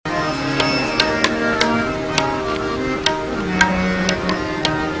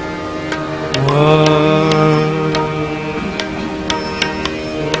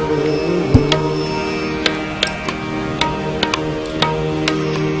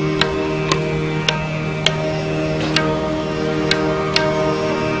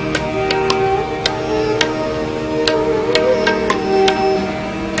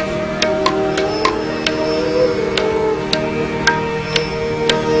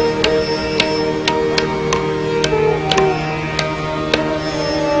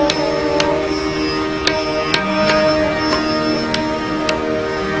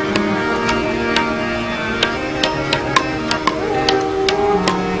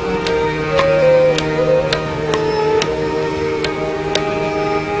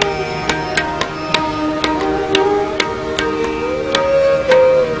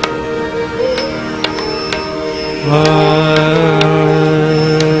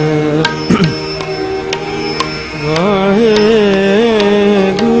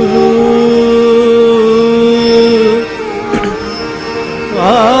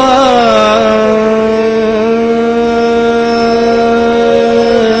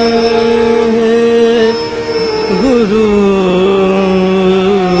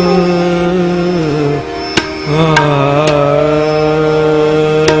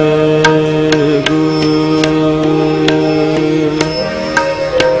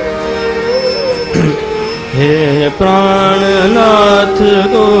हे प्राणनाथ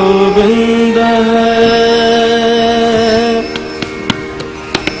गोविंद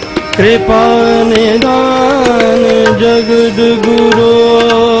कृपा निदान जगद गुरु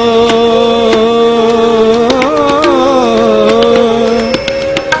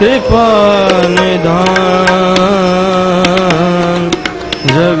कृपा निधान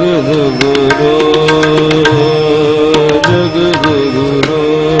जगद गुरु जगद गुरु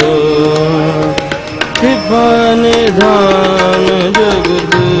कृपा निधान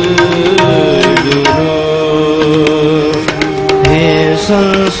जगद गुरु हे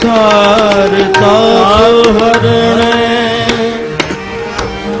संसार ताप हरणे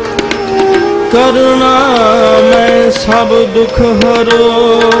करुणा मैं सब दुख हरो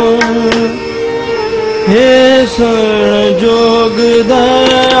हे शरण जोग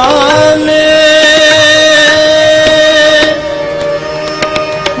दयाले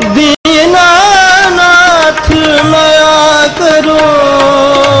दीनानाथ माया करो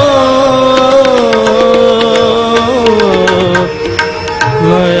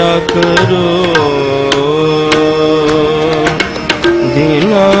माया करो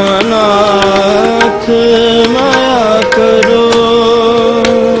दीनानाथ माया करो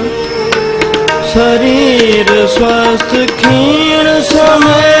शरीर स्वस्थ क्षीण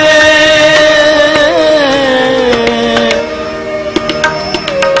समय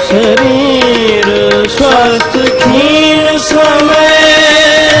शरीर स्वस्थ क्षीण समय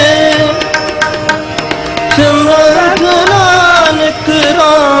सिमरत नानक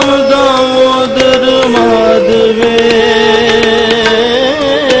राम दामोदर माधवे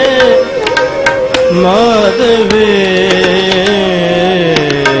माधवे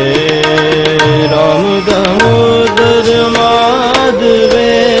राम दामोदर माधवे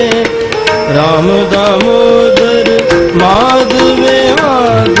राम दामोदर माधवे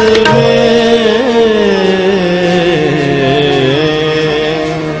माधवे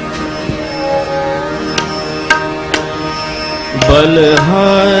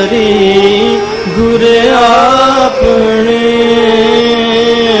बलहारी गुरे आपने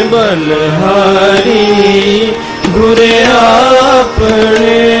बलहारी गुरे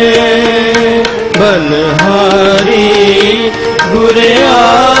आपने बलहारी गुरे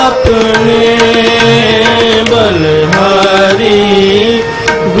आपने बलहारी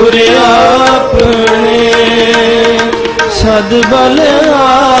गुरे आपने सद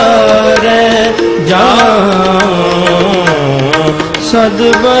बलहारे जाऊं सद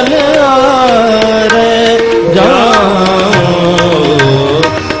बलहारे जाऊं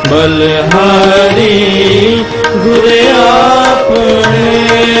बलहारी गुरे आपने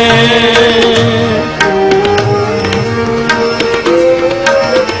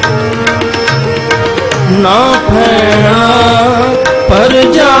ना फैना पर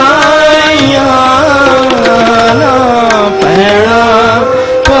जाया ना फैना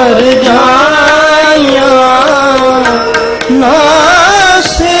पर जाया ना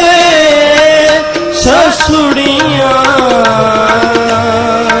से ससुड़िया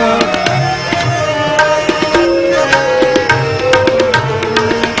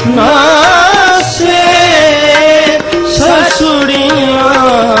ना से ससुड़िया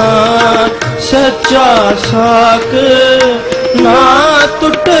सच्चा साक ना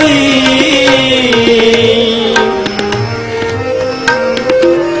टुटई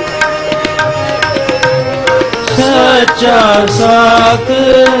सच्चा साक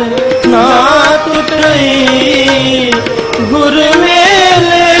ना टुटई गुर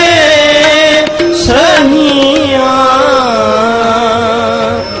मेले सहिया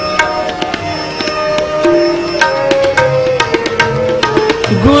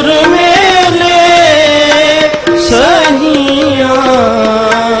गुर मेले सहिया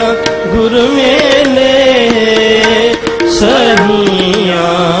गुर मेले सहिया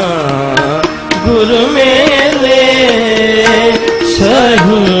गुर मेले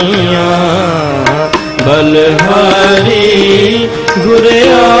सहिया बलहारी गुरे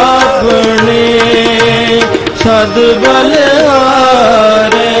आपने सद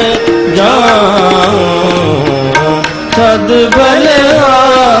बलहारे जाऊं सद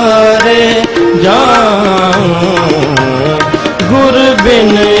बलहारे जाऊं गुर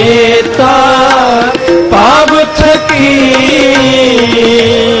बिन एता पाव थकी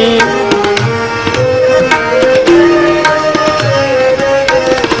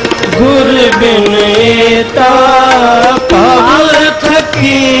गुर बिन एता पाव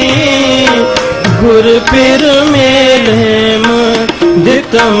थकी गुर पिर मेलम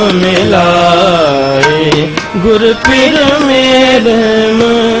दितम मिलाए गुर पिर मेलम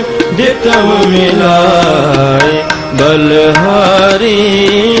दितम मिलाए बलहारी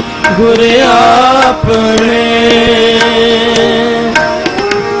गुर आप आपने।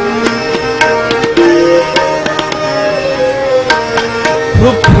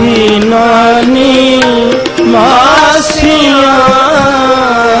 फुफी नानी मासियां,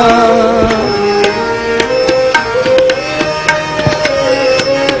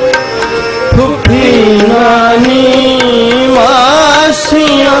 फुफी नानी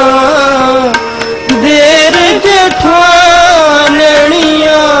मासियां, देर जेठानियां,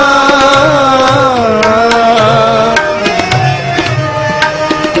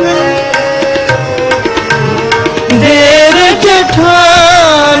 देर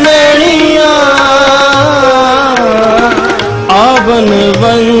जेठानियां, आवन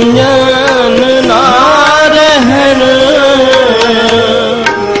वंजन ना रहन,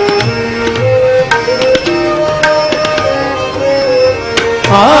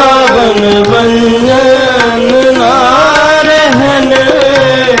 आवन वंजन ना रहन,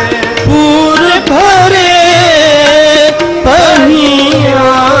 पूर भरे पहिया,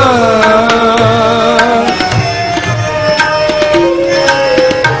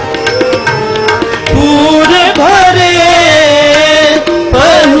 पूर भरे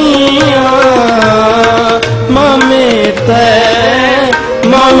पहिया, ममे तय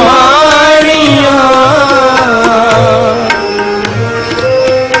ममाणिया,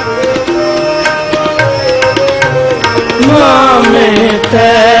 मामे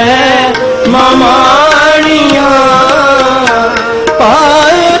तय ममाणिया,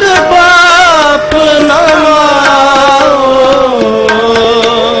 पायर बाप नमाओ,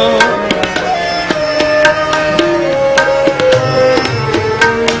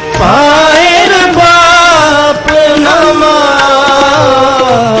 पायर बाप नमाओ,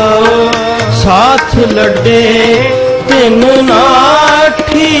 साथ लड्डे तिन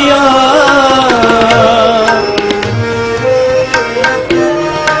नाठिया,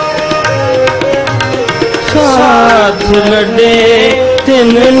 साथ लड्डे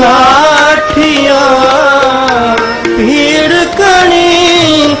तिन नाठिया, भीड़ कणी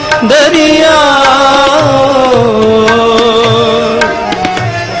दरिया,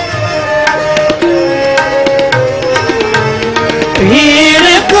 भीड़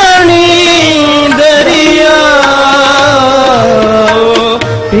कणी दरिया,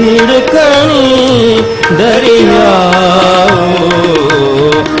 भीड़ कणी दरिया,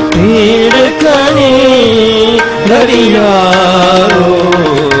 भीड़ कणी दरिया,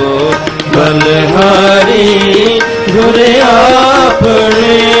 बलहारी गुरे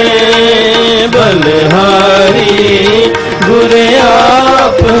आपने, बलहारी गुरे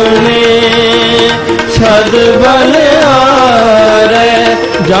आपने, सद बलिहारे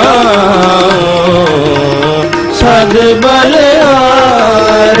जाओ, सद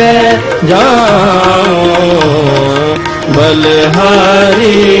बलिहारे जाओ,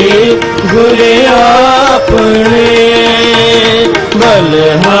 बलहारी गुरे आपने,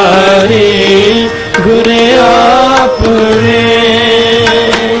 बलहारी गुरे आपने।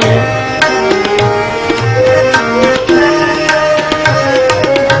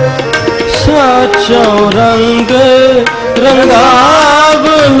 साचो रंग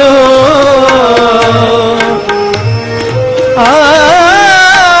रंगावलो,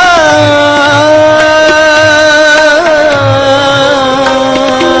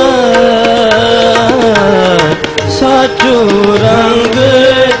 साचो रंग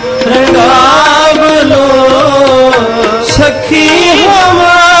रंगावलो, सखी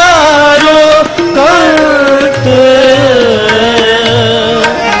हमारो कंत,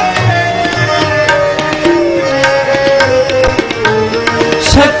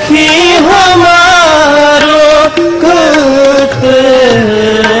 सखी हमारो कंत,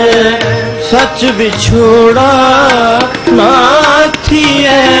 सच बिछोड़ा ना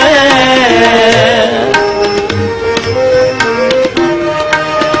थिए,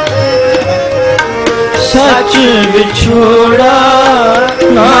 सच बिछोड़ा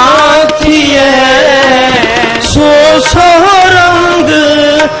ना थिए, सो सो रंग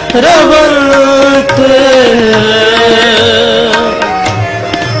रवंत,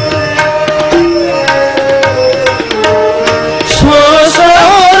 सो सो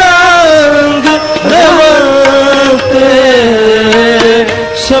रंग रवंत,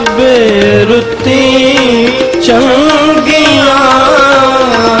 सबे रुती चंगिया,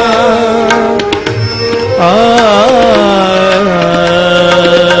 आ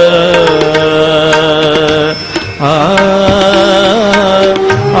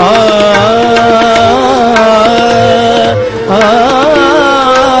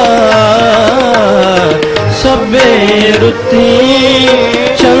सबे रुती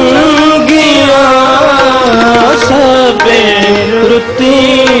चंगिया, सबे रुती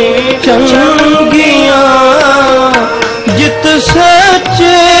चंगिया,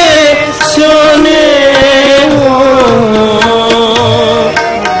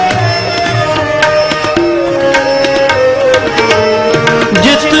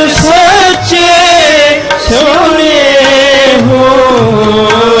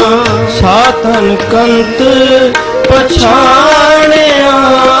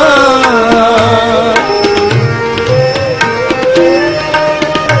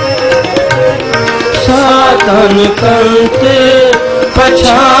 तन कंत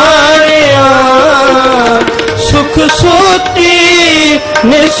पछाणिया, सुख सोती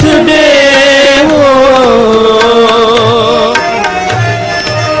निसडे हो।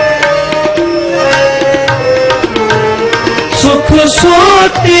 सुख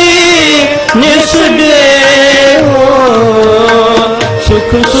सोती निसडे हो,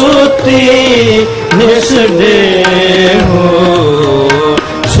 सुख सोती निसडे हो,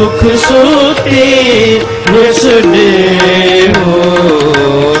 सुख सोती निसडे हो।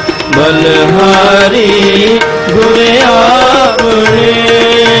 बलहारी गुर आपने,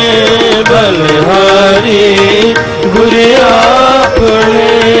 बलहारी गुर आपने,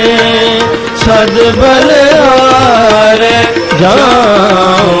 सद बलहार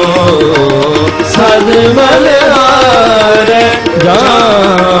जाओ, सद बलहार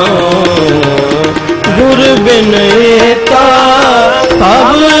जाओ। गुर बिन एता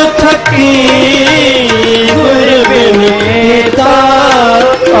पव थकी, गुर बिन एता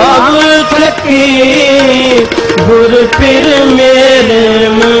पव थकी। गुर पिर मेरे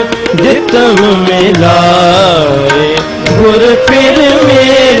दितम मिलाए, गुर पिर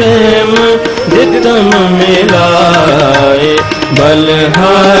मेरे दितम मिलाए।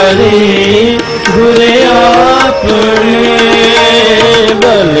 बलहारी गुर आपने,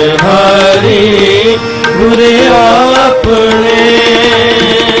 बलहारी गुर आपने।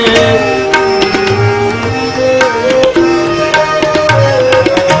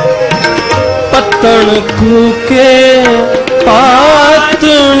 पत्तन कूके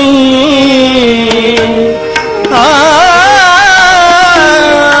पातनी,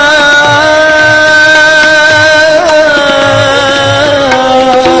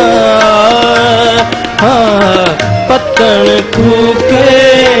 पत्तन कूके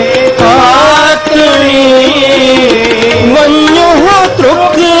पातनी। वन्यो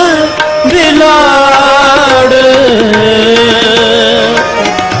त्रुक बिलाड़,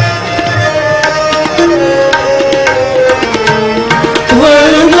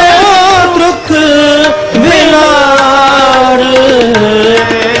 वन्यो त्रुक बिलाड़।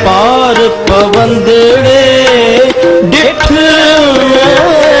 पार पवंदड़े डिठ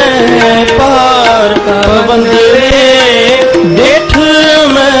में, पार पवंदड़े डिठ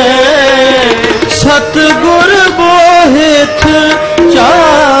में। सतगुर बोहित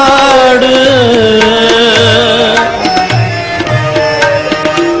चाड़,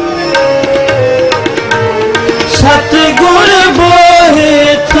 सतगुर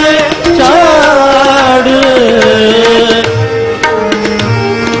बोहित चाड़।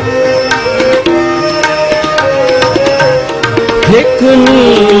 हिक नी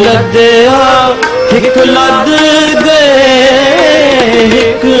लदया हिक लद गए,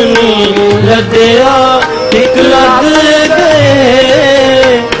 हिक नी लदया हिक लद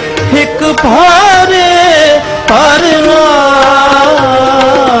गए। हिक भारे पर नाले,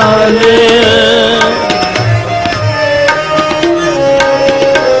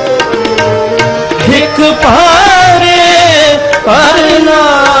 हिक भारे पर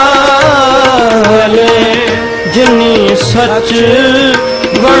नाले। जिनी सच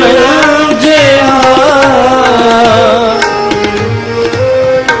बण जिया,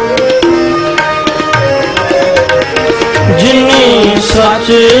 जिनी सच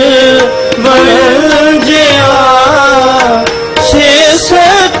बण जिया। से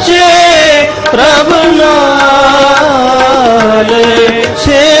सच्चे प्रभ नाल,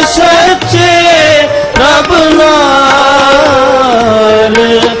 से सच्चे प्रभ नाल,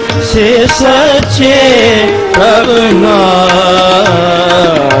 से सच्चे प्रभ नाल,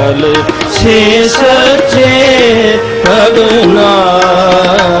 से सच्चे प्रभ नाल।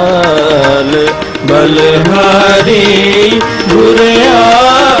 बलहारी गुर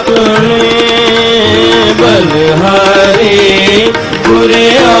आपने, बलहारी गुर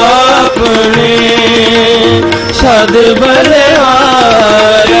आपने। सद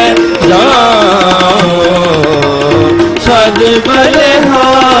बलहार जाओ, सद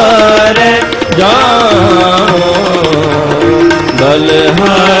बलहार जाओ।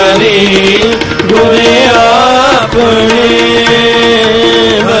 बलहारी गुर आपने,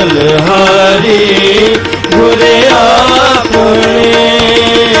 बलहारी गुर आपने।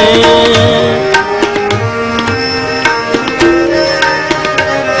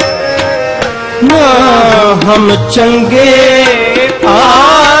 ना हम चंगे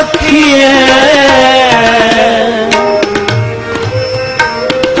आखिए,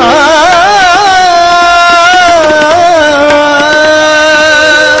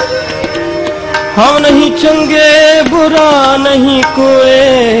 हम नहीं चंगे बुरा नहीं कोई।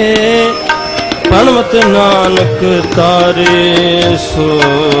 पणमत नानक तारे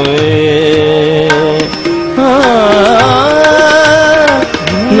सोए,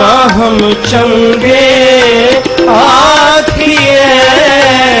 हम चंगे आखिए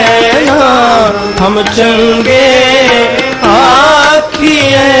ना, हम चंगे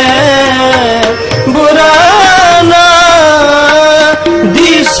आखिए, बुरा ना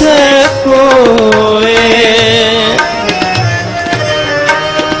दिसे कोए।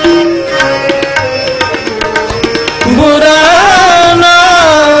 बुरा ना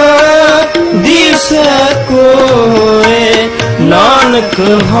दिसे कोए, नानक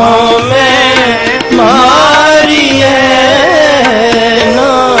हमें मारिए,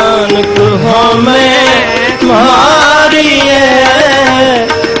 नानक हमें मारिए,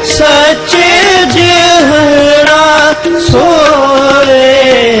 सच जिहरा सोए।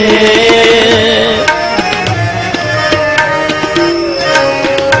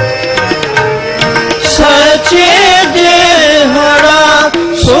 सच जिहरा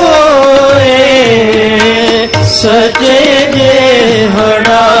सोए, सच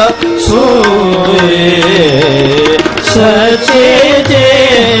जिहरा सोए, सच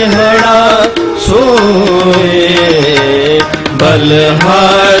जिहरा सोए।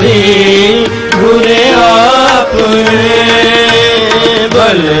 बलहारी गुरे आपने,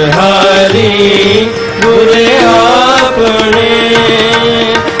 बलहारी गुरे आपने,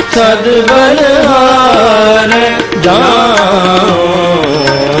 सद बलहार जाओ,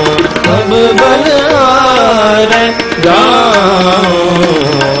 सब बलहार जाओ।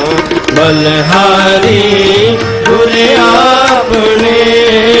 बलहारी गुरे आपने,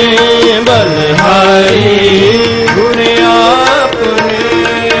 बलहारी गुरे आपने।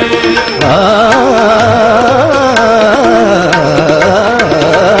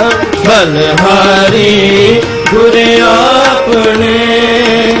 बलहारी गुरे आपने,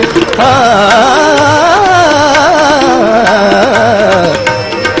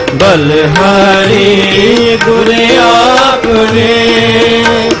 बलहारी गुरे आपने,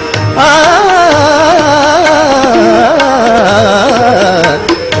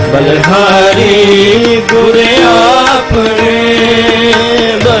 बलहारी गुरे आपने,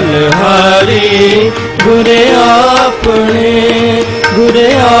 बलहारी गुरे आपने, गुरे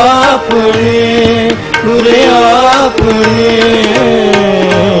आपने, गुरे आपने।